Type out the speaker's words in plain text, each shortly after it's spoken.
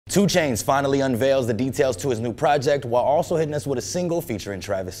Chainz finally unveils the details to his new project while also hitting us with a single featuring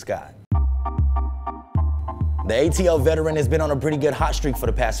Travis Scott. The ATL veteran has been on a pretty good hot streak for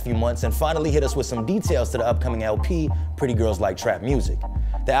the past few months and finally hit us with some details to the upcoming LP, Pretty Girls Like Trap Music.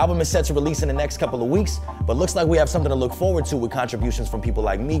 The album is set to release in the next couple of weeks, but looks like we have something to look forward to with contributions from people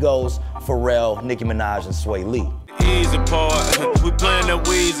like Migos, Pharrell, Nicki Minaj, and Sway Lee. Easy part, we playing that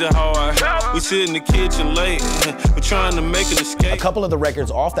Weezy hard. We sit in the kitchen late, we're trying to make an escape. A couple of the records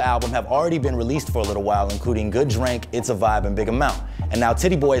off the album have already been released for a little while, including Good Drink, It's a Vibe, and Big Amount. And now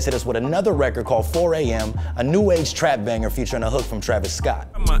Titty Boy has hit us with another record called 4 AM, a new age trap banger featuring a hook from Travis Scott.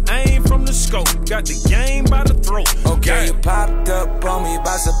 My aim from the scope, got the game by the throat. Okay, you popped up on me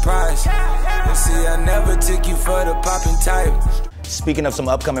by surprise. You see, I never took you for the popping type. Speaking of some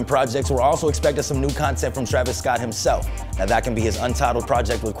upcoming projects, we're also expecting some new content from Travis Scott himself. Now that can be his untitled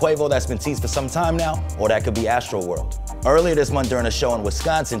project with Quavo that's been teased for some time now, or that could be Astroworld. Earlier this month during a show in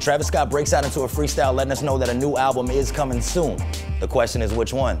Wisconsin, Travis Scott breaks out into a freestyle letting us know that a new album is coming soon. The question is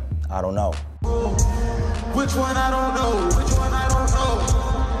which one? I don't know. Which one I don't know, which one I don't know.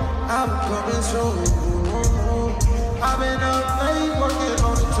 I'm coming soon. I've been up late working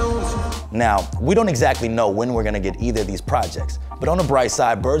on the tools. Now, we don't exactly know when we're gonna get either of these projects, but on the bright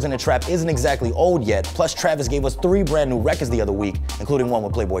side, Birds in the Trap isn't exactly old yet, plus Travis gave us 3 brand new records the other week, including one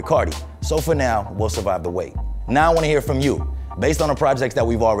with Playboi Carti. So for now, we'll survive the wait. Now I wanna hear from you. Based on the projects that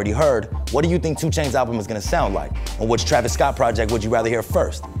we've already heard, what do you think 2 Chainz album is gonna sound like? And which Travis Scott project would you rather hear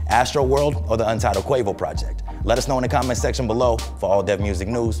first? Astroworld or the untitled Quavo project? Let us know in the comment section below. For All Dev Music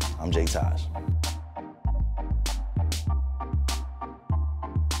News, I'm Jay Taj.